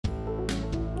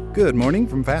Good morning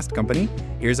from Fast Company.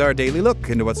 Here's our daily look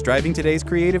into what's driving today's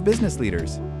creative business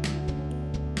leaders.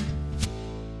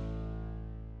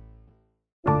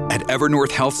 At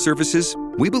Evernorth Health Services,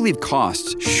 we believe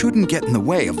costs shouldn't get in the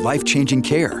way of life-changing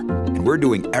care, and we're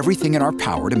doing everything in our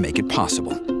power to make it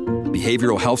possible.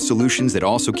 Behavioral health solutions that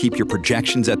also keep your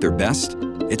projections at their best?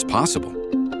 It's possible.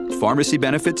 Pharmacy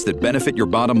benefits that benefit your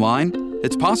bottom line?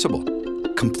 It's possible.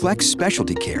 Complex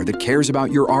specialty care that cares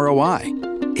about your ROI?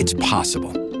 It's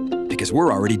possible. Because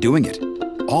we're already doing it.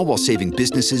 All while saving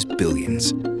businesses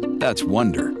billions. That's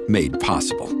Wonder made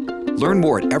possible. Learn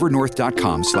more at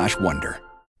evernorth.com/wonder.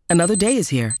 Another day is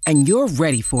here, and you're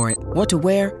ready for it. What to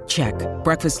wear? Check.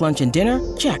 Breakfast, lunch, and dinner?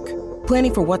 Check.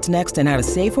 Planning for what's next and how to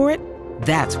save for it?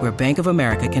 That's where Bank of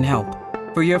America can help.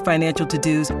 For your financial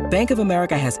to-dos, Bank of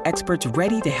America has experts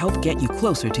ready to help get you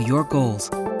closer to your goals.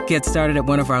 Get started at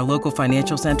one of our local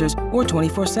financial centers or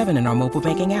 24/7 in our mobile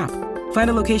banking app. Find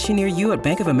a location near you at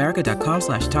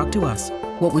bankofamerica.com/talktous.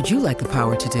 What would you like the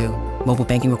power to do? Mobile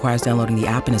banking requires downloading the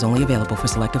app and is only available for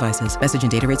select devices. Message and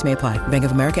data rates may apply. Bank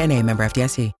of America N.A., member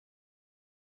FDIC.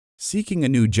 Seeking a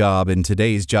new job in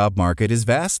today's job market is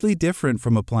vastly different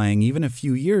from applying even a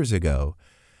few years ago.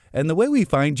 And the way we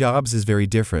find jobs is very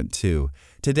different, too.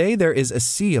 Today, there is a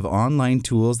sea of online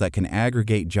tools that can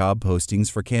aggregate job postings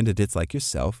for candidates like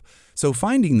yourself, so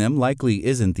finding them likely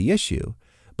isn't the issue,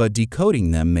 but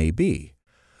decoding them may be.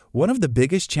 One of the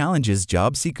biggest challenges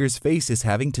job seekers face is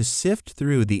having to sift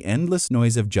through the endless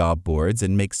noise of job boards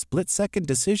and make split-second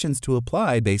decisions to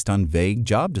apply based on vague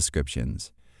job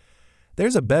descriptions.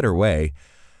 There's a better way.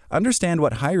 Understand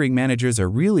what hiring managers are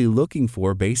really looking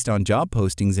for based on job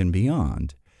postings and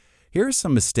beyond. Here are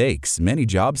some mistakes many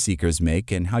job seekers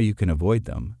make and how you can avoid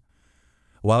them.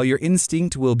 While your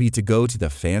instinct will be to go to the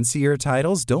fancier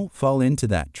titles, don't fall into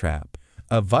that trap.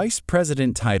 A vice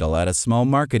president title at a small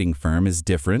marketing firm is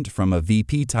different from a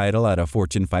VP title at a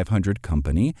Fortune 500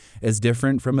 company, is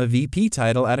different from a VP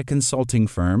title at a consulting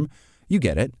firm. You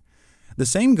get it. The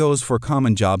same goes for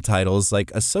common job titles like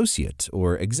associate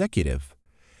or executive.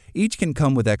 Each can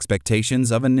come with expectations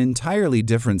of an entirely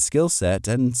different skill set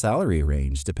and salary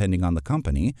range depending on the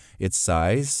company, its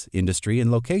size, industry,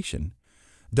 and location.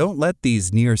 Don't let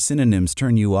these near synonyms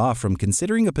turn you off from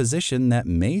considering a position that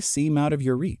may seem out of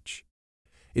your reach.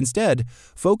 Instead,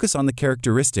 focus on the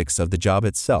characteristics of the job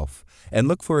itself and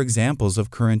look for examples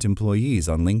of current employees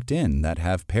on LinkedIn that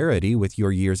have parity with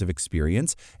your years of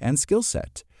experience and skill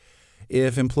set.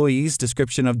 If employees'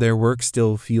 description of their work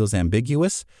still feels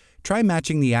ambiguous, try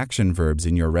matching the action verbs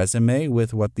in your resume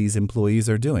with what these employees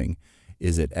are doing.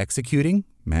 Is it executing,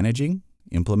 managing,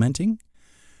 implementing?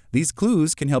 These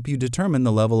clues can help you determine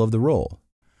the level of the role.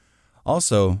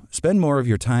 Also, spend more of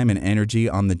your time and energy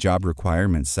on the job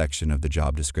requirements section of the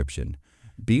job description.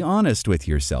 Be honest with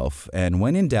yourself, and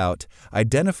when in doubt,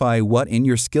 identify what in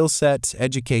your skill set,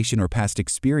 education, or past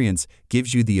experience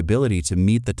gives you the ability to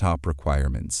meet the top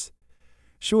requirements.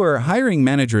 Sure, hiring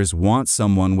managers want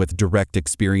someone with direct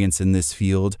experience in this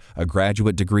field, a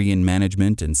graduate degree in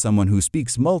management, and someone who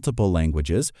speaks multiple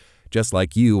languages, just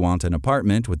like you want an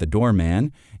apartment with a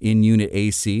doorman, in-unit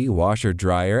AC,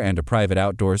 washer-dryer, and a private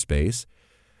outdoor space.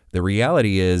 The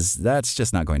reality is that's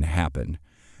just not going to happen.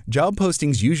 Job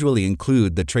postings usually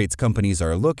include the traits companies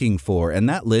are looking for, and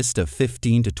that list of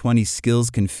 15 to 20 skills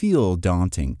can feel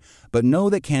daunting. But know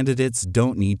that candidates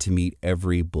don't need to meet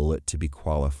every bullet to be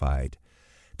qualified.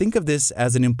 Think of this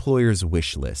as an employer's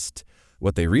wish list.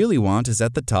 What they really want is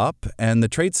at the top, and the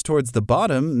traits towards the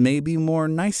bottom may be more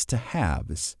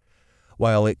nice-to-haves.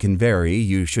 While it can vary,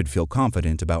 you should feel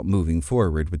confident about moving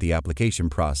forward with the application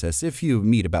process if you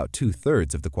meet about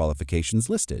 2/3 of the qualifications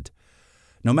listed.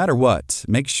 No matter what,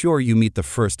 make sure you meet the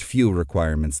first few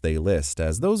requirements they list,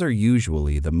 as those are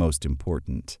usually the most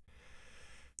important.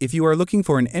 If you are looking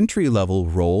for an entry-level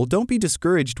role, don't be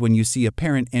discouraged when you see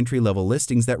apparent entry-level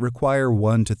listings that require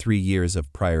 1 to 3 years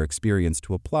of prior experience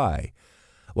to apply.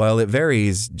 While it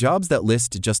varies, jobs that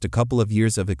list just a couple of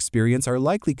years of experience are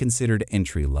likely considered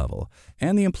entry-level,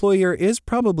 and the employer is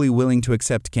probably willing to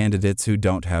accept candidates who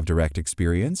don't have direct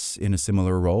experience in a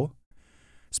similar role.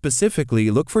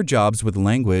 Specifically, look for jobs with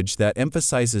language that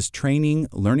emphasizes training,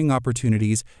 learning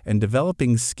opportunities, and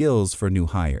developing skills for new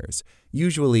hires.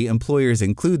 Usually, employers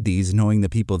include these knowing the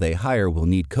people they hire will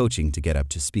need coaching to get up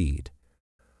to speed.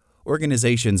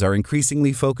 Organizations are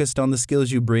increasingly focused on the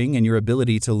skills you bring and your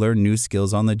ability to learn new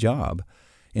skills on the job.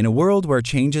 In a world where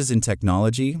changes in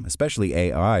technology, especially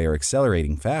AI, are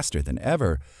accelerating faster than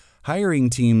ever,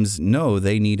 hiring teams know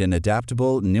they need an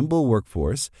adaptable, nimble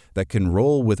workforce that can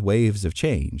roll with waves of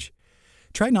change.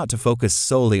 Try not to focus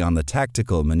solely on the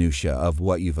tactical minutiae of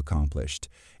what you've accomplished.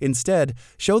 Instead,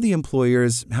 show the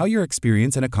employers how your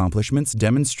experience and accomplishments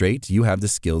demonstrate you have the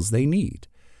skills they need.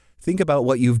 Think about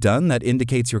what you've done that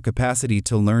indicates your capacity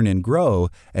to learn and grow,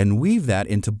 and weave that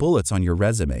into bullets on your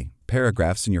resume,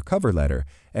 paragraphs in your cover letter,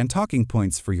 and talking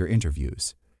points for your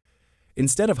interviews.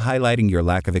 Instead of highlighting your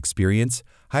lack of experience,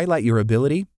 highlight your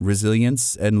ability,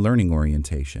 resilience, and learning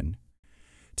orientation.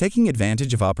 Taking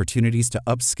advantage of opportunities to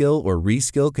upskill or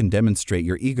reskill can demonstrate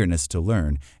your eagerness to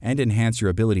learn and enhance your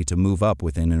ability to move up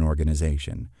within an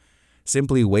organization.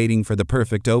 Simply waiting for the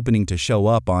perfect opening to show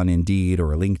up on Indeed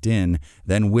or LinkedIn,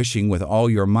 then wishing with all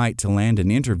your might to land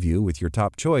an interview with your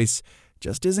top choice,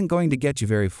 just isn't going to get you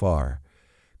very far.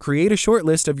 Create a short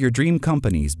list of your dream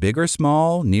companies, big or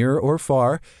small, near or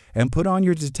far, and put on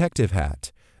your detective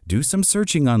hat. Do some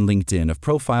searching on LinkedIn of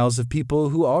profiles of people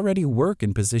who already work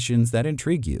in positions that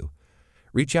intrigue you.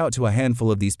 Reach out to a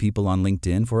handful of these people on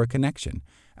LinkedIn for a connection.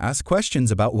 Ask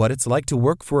questions about what it's like to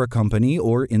work for a company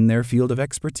or in their field of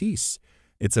expertise.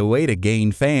 It's a way to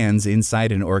gain fans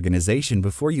inside an organization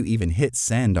before you even hit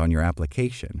send on your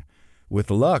application.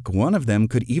 With luck, one of them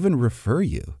could even refer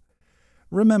you.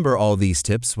 Remember all these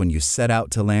tips when you set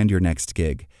out to land your next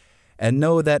gig. And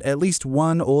know that at least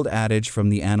one old adage from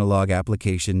the analog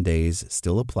application days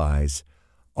still applies.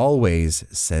 Always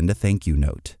send a thank you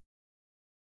note.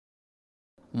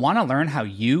 Want to learn how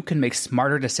you can make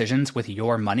smarter decisions with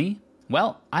your money?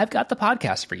 Well, I've got the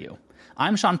podcast for you.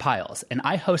 I'm Sean Piles, and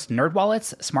I host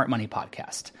NerdWallet's Smart Money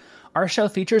Podcast. Our show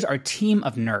features our team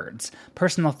of nerds,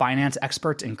 personal finance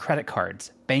experts in credit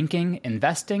cards, banking,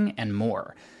 investing, and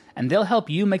more. And they'll help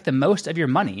you make the most of your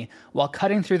money while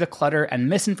cutting through the clutter and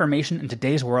misinformation in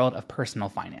today's world of personal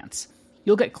finance.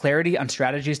 You'll get clarity on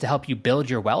strategies to help you build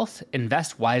your wealth,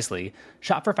 invest wisely,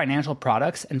 shop for financial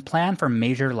products, and plan for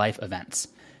major life events.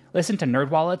 Listen to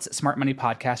NerdWallet's Smart Money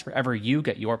Podcast wherever you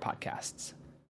get your podcasts.